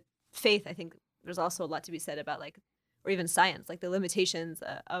get to faith, I think there's also a lot to be said about like, or even science, like the limitations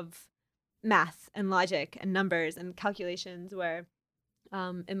of math and logic and numbers and calculations, where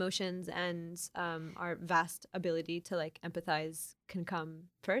emotions and our vast ability to like empathize can come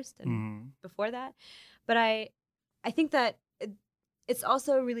first and Mm-hmm. before that. But I think that it's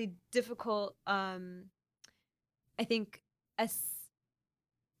also really difficult. I think as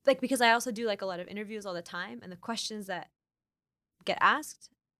like, because I also do like a lot of interviews all the time, and the questions that get asked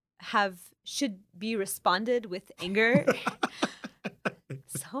should be responded with anger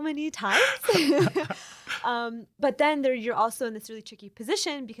so many times. But then you're also in this really tricky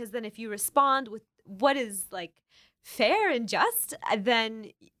position, because then if you respond with what is like fair and just,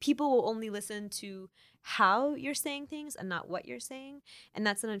 then people will only listen to how you're saying things and not what you're saying. And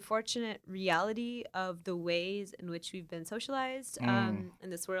that's an unfortunate reality of the ways in which we've been socialized in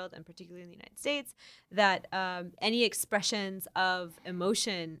this world, and particularly in the United States, that any expressions of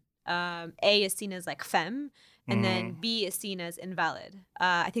emotion, A, is seen as like femme, and then B is seen as invalid.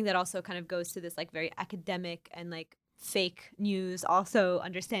 I think that also kind of goes to this like very academic and like fake news also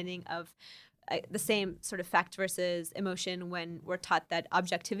understanding of the same sort of fact versus emotion, when we're taught that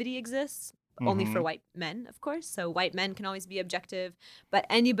objectivity exists only for white men, of course. So white men can always be objective, but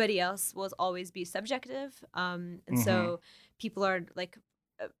anybody else will always be subjective. And so people are like,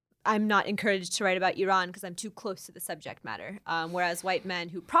 I'm not encouraged to write about Iran because I'm too close to the subject matter. Whereas white men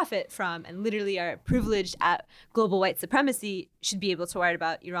who profit from and literally are privileged at global white supremacy should be able to write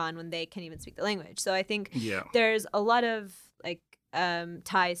about Iran when they can't even speak the language. So I think there's a lot of like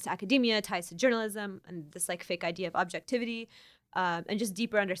ties to academia, ties to journalism, and this like fake idea of objectivity, and just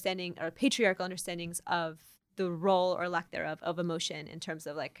deeper understanding or patriarchal understandings of the role or lack thereof of emotion in terms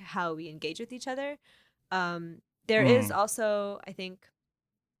of like how we engage with each other. There is also, I think,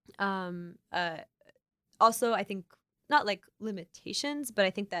 also I think not like limitations, but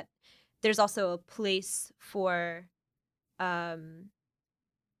I think that there's also a place for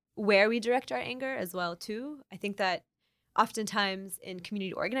where we direct our anger as well too. I think that oftentimes in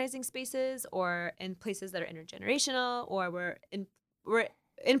community organizing spaces, or in places that are intergenerational, or we're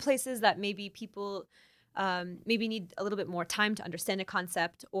in places that maybe people maybe need a little bit more time to understand a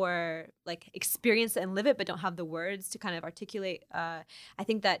concept, or like experience it and live it, but don't have the words to kind of articulate. I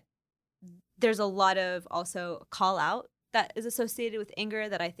think that there's a lot of also call out that is associated with anger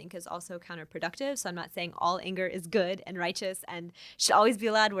that I think is also counterproductive. So I'm not saying all anger is good and righteous and should always be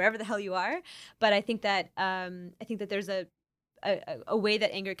allowed wherever the hell you are. But I think that there's a way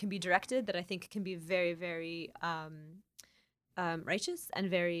that anger can be directed that I think can be very, very righteous and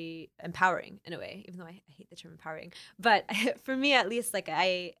very empowering in a way, even though I hate the term empowering. But for me, at least, like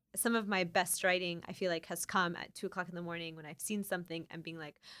some of my best writing, I feel like, has come at 2:00 in the morning when I've seen something and being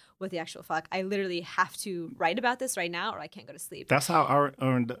like, what the actual fuck? I literally have to write about this right now, or I can't go to sleep. That's how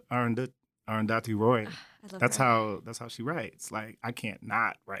Arundhati Roy. That's how she writes. Like, I can't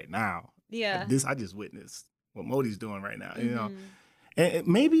not right now. Yeah. I just witnessed what Modi's doing right now. You know, and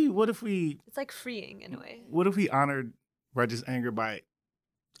maybe what if we? It's like freeing in a way. What if we honored righteous anger by?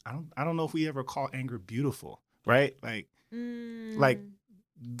 I don't know if we ever call anger beautiful, right? Like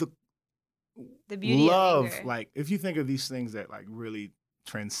the beauty love, of anger. like if you think of these things that like really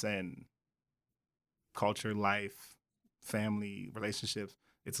transcend culture, life, family, relationships,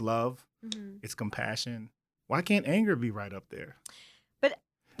 it's love, it's compassion. Why can't anger be right up there? But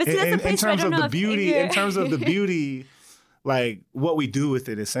see, that's a place in terms where I don't of know the beauty, anger... in terms of the beauty, like what we do with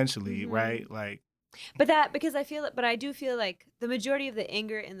it, essentially, right? Like. But I do feel like the majority of the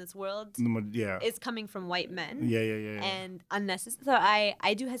anger in this world is coming from white men. Yeah. And unnecessary. So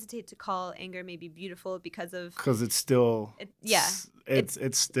I do hesitate to call anger maybe beautiful because it's still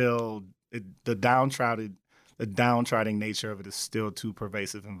it's still the downtrodden nature of it is still too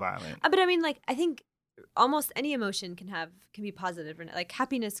pervasive and violent. But I mean, like, I think almost any emotion can be positive, or like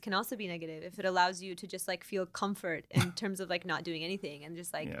happiness can also be negative if it allows you to just like feel comfort in terms of like not doing anything and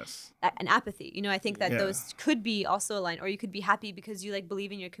just like an apathy. I think that those could be also aligned, or you could be happy because you like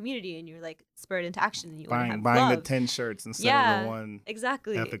believe in your community and you're like spurred into action and you want to have buying love. the 10 shirts instead of the one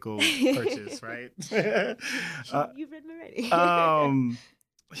exactly ethical purchase, right? You've read my writing.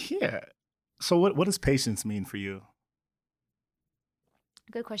 Yeah. So what does patience mean for you?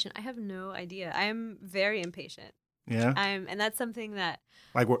 Good question. I have no idea. I am very impatient. Yeah. And that's something that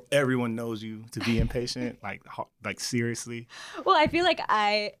like where everyone knows you to be impatient, like seriously. Well, I feel like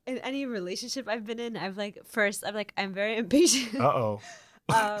in any relationship I've been in, I'm very impatient. I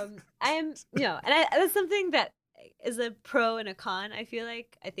am, and that's something that is a pro and a con. I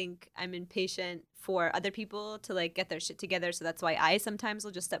think I'm impatient for other people to like get their shit together. So that's why I sometimes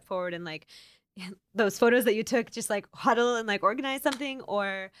will just step forward and like those photos that you took, just like huddle and like organize something,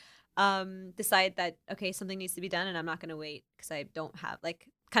 or decide that, okay, something needs to be done and I'm not going to wait because I don't have like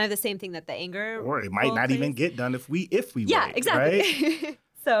kind of the same thing that the anger, or it might not plays. Even get done if we wait, exactly. Right?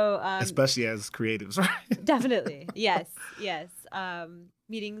 So especially as creatives, right? Definitely. Yes.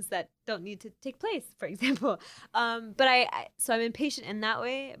 Meetings that don't need to take place, for example. But so I'm impatient in that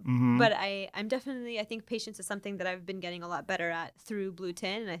way. Mm-hmm. But I'm definitely, I think patience is something that I've been getting a lot better at through Blue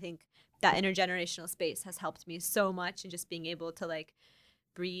Tin, and I think that intergenerational space has helped me so much in just being able to like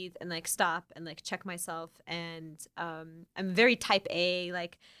breathe and like stop and like check myself. And I'm very type A,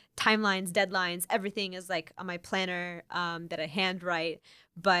 like timelines, deadlines, everything is like on my planner that I handwrite.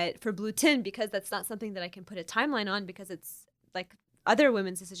 But for Blue Tin, because that's not something that I can put a timeline on, because it's like other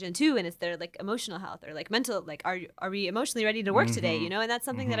women's decision too, and it's their like emotional health or like mental, like are we emotionally ready to work today, and that's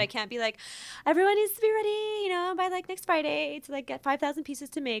something that I can't be like, everyone needs to be ready, by like next Friday to like get 5,000 pieces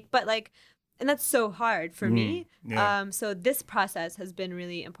to make, but like, and that's so hard for me. So this process has been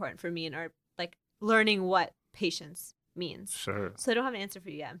really important for me in our like learning what patience means. Sure. So I don't have an answer for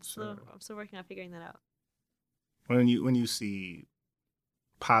you yet. I'm still working on figuring that out. When you see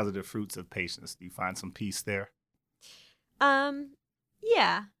positive fruits of patience, do you find some peace there?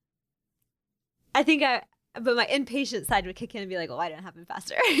 Yeah. I think but my impatient side would kick in and be like, well, why didn't it happen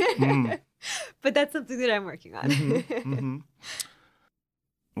faster? But that's something that I'm working on. Mm-hmm.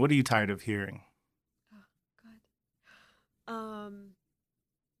 What are you tired of hearing? Oh,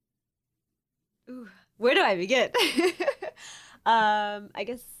 God. Where do I begin? I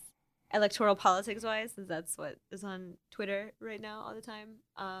guess electoral politics wise, since that's what is on Twitter right now all the time.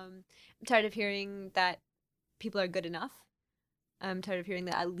 I'm tired of hearing that people are good enough. I'm tired of hearing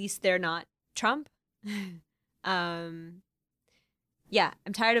that at least they're not Trump. I'm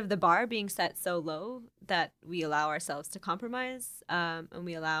tired of the bar being set so low that we allow ourselves to compromise, and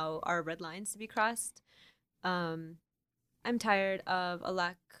we allow our red lines to be crossed. I'm tired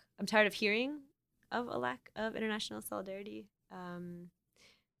of hearing of a lack of international solidarity.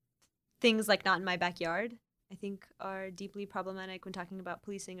 Things like not in my backyard, I think, are deeply problematic when talking about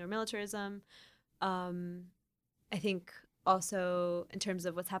policing or militarism. I think also in terms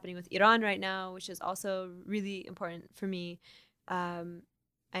of what's happening with Iran right now, which is also really important for me. I'm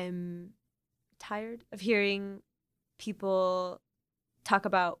tired of hearing people talk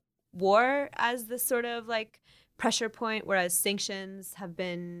about war as this sort of like pressure point, whereas sanctions have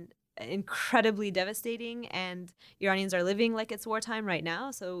been incredibly devastating and Iranians are living like it's wartime right now.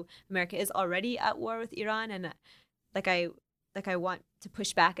 So America is already at war with Iran, and I want to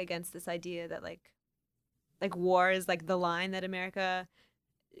push back against this idea that like war is like the line that America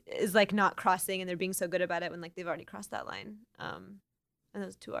is like not crossing, and they're being so good about it when like they've already crossed that line. And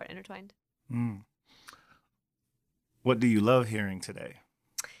those two are intertwined. What do you love hearing today?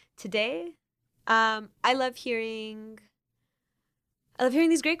 Today, I love hearing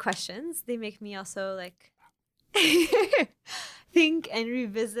these great questions. They make me also like think and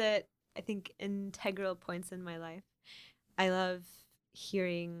revisit, I think, integral points in my life. I love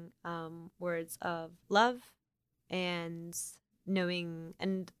hearing words of love and knowing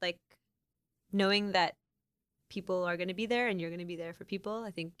that people are going to be there and you're going to be there for people.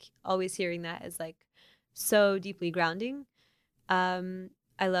 I think always hearing that is like so deeply grounding.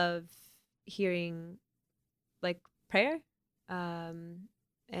 I love hearing like prayer, and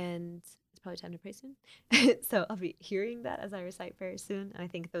it's probably time to pray soon. So I'll be hearing that as I recite prayer soon. And I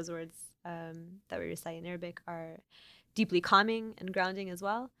think those words that we recite in Arabic are deeply calming and grounding as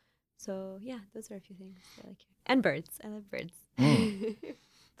well. So yeah, those are a few things I like. And birds. I love birds.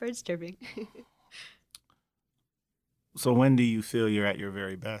 Birds chirping. So when do you feel you're at your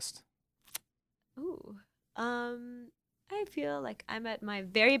very best? I feel like I'm at my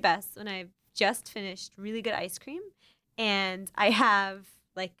very best when I've just finished really good ice cream and I have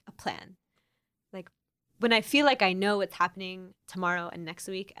like a plan. Like when I feel like I know what's happening tomorrow and next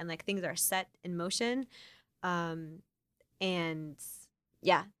week, and like things are set in motion, and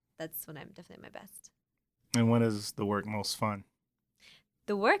yeah, that's when I'm definitely my best. And when is the work most fun?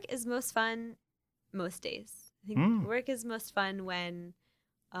 The work is most fun most days. I think work is most fun when,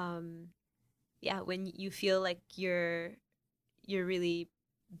 when you feel like you're really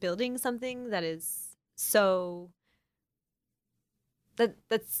building something that is so that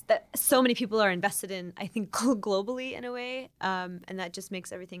so many people are invested in, I think, globally in a way, and that just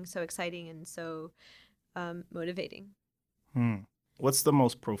makes everything so exciting and so motivating. What's the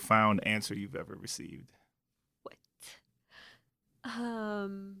most profound answer you've ever received? What?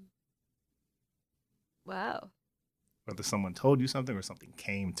 Wow. Whether someone told you something or something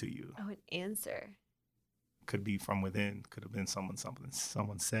came to you. Oh, an answer. Could be from within. Could have been someone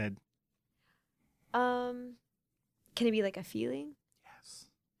said. Can it be like a feeling? Yes.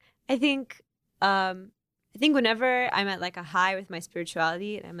 I think whenever I'm at like a high with my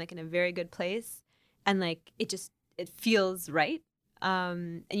spirituality and I'm like in a very good place and like it feels right.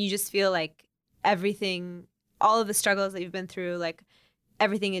 And you just feel like everything, all of the struggles that you've been through, like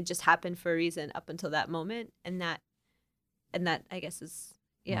everything had just happened for a reason up until that moment. And that I guess is,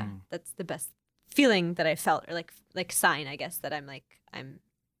 that's the best feeling that I felt, or like sign, I guess, that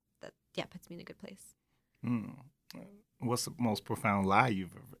puts me in a good place. What's the most profound lie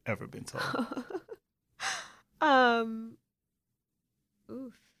you've ever been told?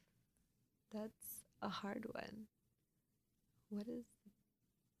 Oof, that's a hard one. What is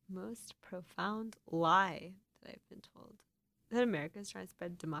the most profound lie that I've been told? That America's trying to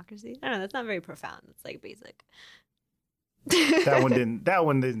spread democracy? I don't know. That's not very profound. It's like basic. That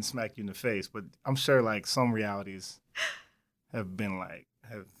one didn't smack you in the face, but I'm sure like some realities have been like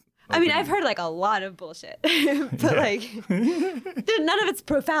I mean, I've heard like a lot of bullshit, but like none of it's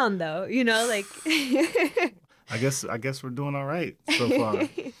profound though, you know, like I guess we're doing all right so far.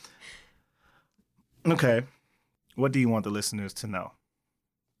 Okay. What do you want the listeners to know?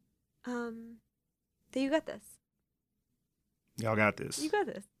 That you got this. Y'all got this. You got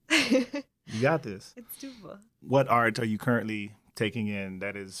this. You got this. It's doable. What art are you currently taking in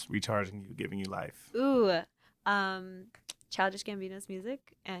that is recharging you, giving you life? Ooh, Childish Gambino's music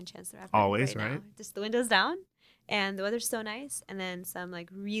and Chance the Rapper. Always, right? Now. Just the windows down, and the weather's so nice, and then some like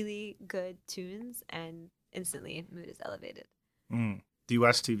really good tunes, and instantly mood is elevated. Do you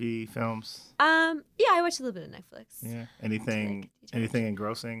watch TV, films? Yeah, I watch a little bit of Netflix. Yeah. Anything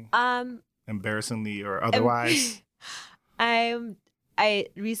engrossing? Embarrassingly or otherwise? I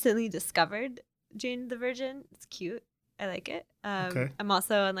recently discovered Jane the Virgin. It's cute. I like it. Okay. I'm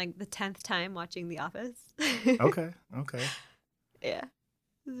also on like the 10th time watching The Office. Okay. Yeah.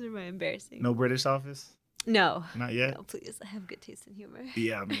 These are my embarrassing. No British Office? No. Not yet? No, please. I have good taste in humor.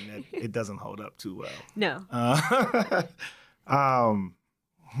 Yeah, I mean, it doesn't hold up too well. No.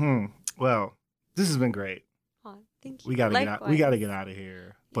 Well, this has been great. Oh, thank you. We gotta get out of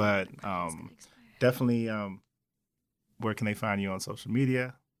here. But definitely, where can they find you on social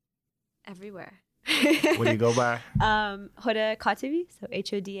media? Everywhere. What do you go by? Hoda Katibi, so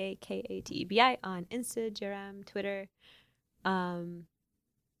HODAKATEBI on Instagram, Twitter, and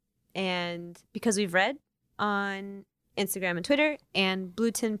Because We've Read on Instagram and Twitter, and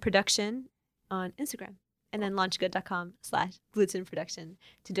Blueton Production on Instagram, and then launchgood.com/Blueton Production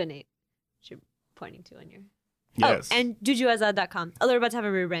to donate, which you're pointing to on your. Yes. Oh, and jujuazad.com. Although we're about to have a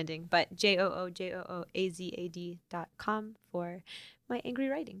rebranding, but JOOJOOAZAD.com for my angry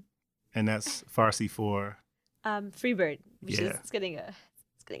writing. And that's Farsi for Freebird, which is it's getting a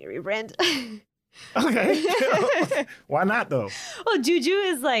rebrand. Okay. Why not though? Well, Juju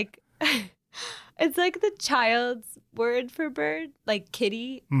is like it's like the child's word for bird, like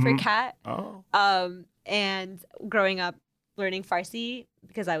kitty for cat. Oh. And growing up learning Farsi,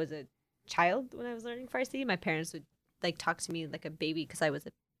 because I was a child when I was learning Farsi, my parents would like talk to me like a baby because I was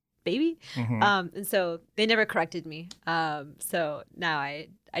a baby. And so they never corrected me. So now I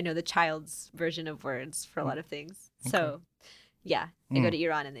know the child's version of words for a lot of things. Okay. So yeah, I go to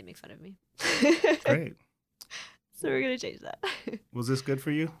Iran and they make fun of me. Great. So we're going to change that. Was this good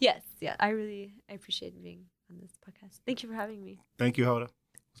for you? Yes. Yeah. I appreciate being on this podcast. Thank you for having me. Thank you, Hoda.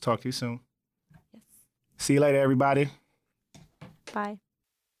 We'll talk to you soon. Yes. See you later, everybody. Bye.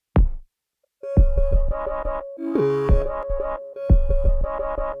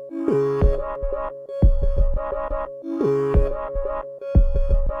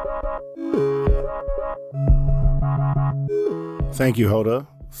 Thank you, Hoda,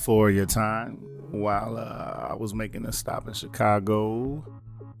 for your time while I was making a stop in Chicago.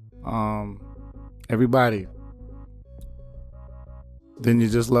 Everybody, didn't you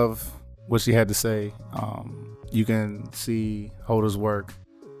just love what she had to say. You can see Hoda's work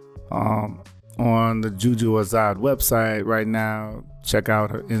on the Juju Azad website right now. Check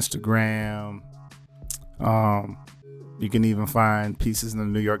out her Instagram. You can even find pieces in the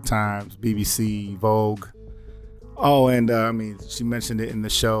New York Times, BBC, Vogue. Oh, and she mentioned it in the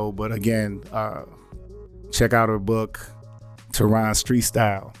show, but again, check out her book, Tehran Street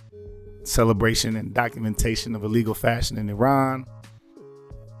Style: Celebration and Documentation of Illegal Fashion in Iran.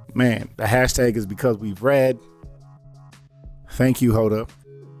 Man, the hashtag is because we've read. Thank you, Hoda.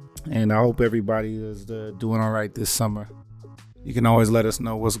 And I hope everybody is doing all right this summer. You can always let us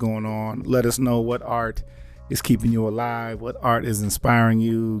know what's going on. Let us know what art is keeping you alive, what art is inspiring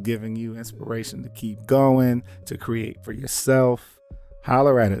you, giving you inspiration to keep going, to create for yourself.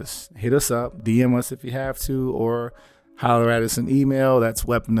 Holler at us. Hit us up. DM us if you have to, or holler at us an email. That's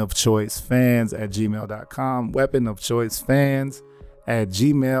weaponofchoicefans@gmail.com.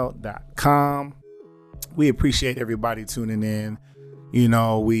 weaponofchoicefans@gmail.com. We appreciate everybody tuning in. You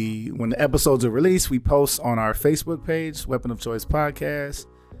know, when the episodes are released, we post on our Facebook page, Weapon of Choice Podcast.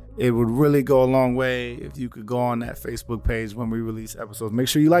 It would really go a long way if you could go on that Facebook page when we release episodes. Make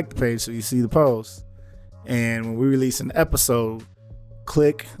sure you like the page so you see the post. And when we release an episode,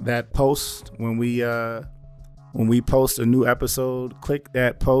 click that post. When we post a new episode, click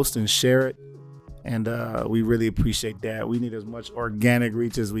that post and share it. And we really appreciate that. We need as much organic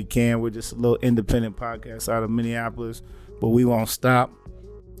reach as we can. We're just a little independent podcast out of Minneapolis, but we won't stop.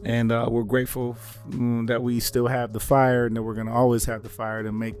 And we're grateful that we still have the fire, and that we're going to always have the fire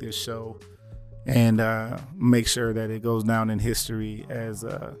to make this show and make sure that it goes down in history as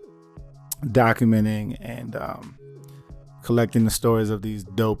documenting and collecting the stories of these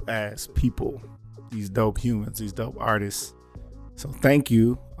dope ass people, these dope humans, these dope artists. So thank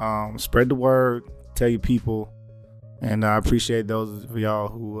you. Spread the word, tell your people. And I appreciate those of y'all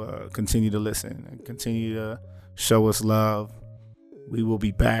who continue to listen and continue to show us love. We will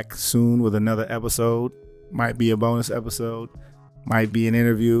be back soon with another episode. Might be a bonus episode. Might be an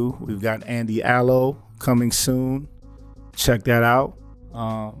interview. We've got Andy Allo coming soon. Check that out.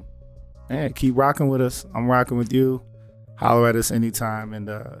 Keep rocking with us. I'm rocking with you. Holler at us anytime. And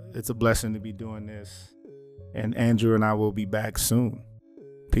it's a blessing to be doing this. And Andrew and I will be back soon.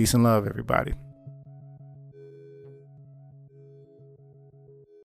 Peace and love, everybody.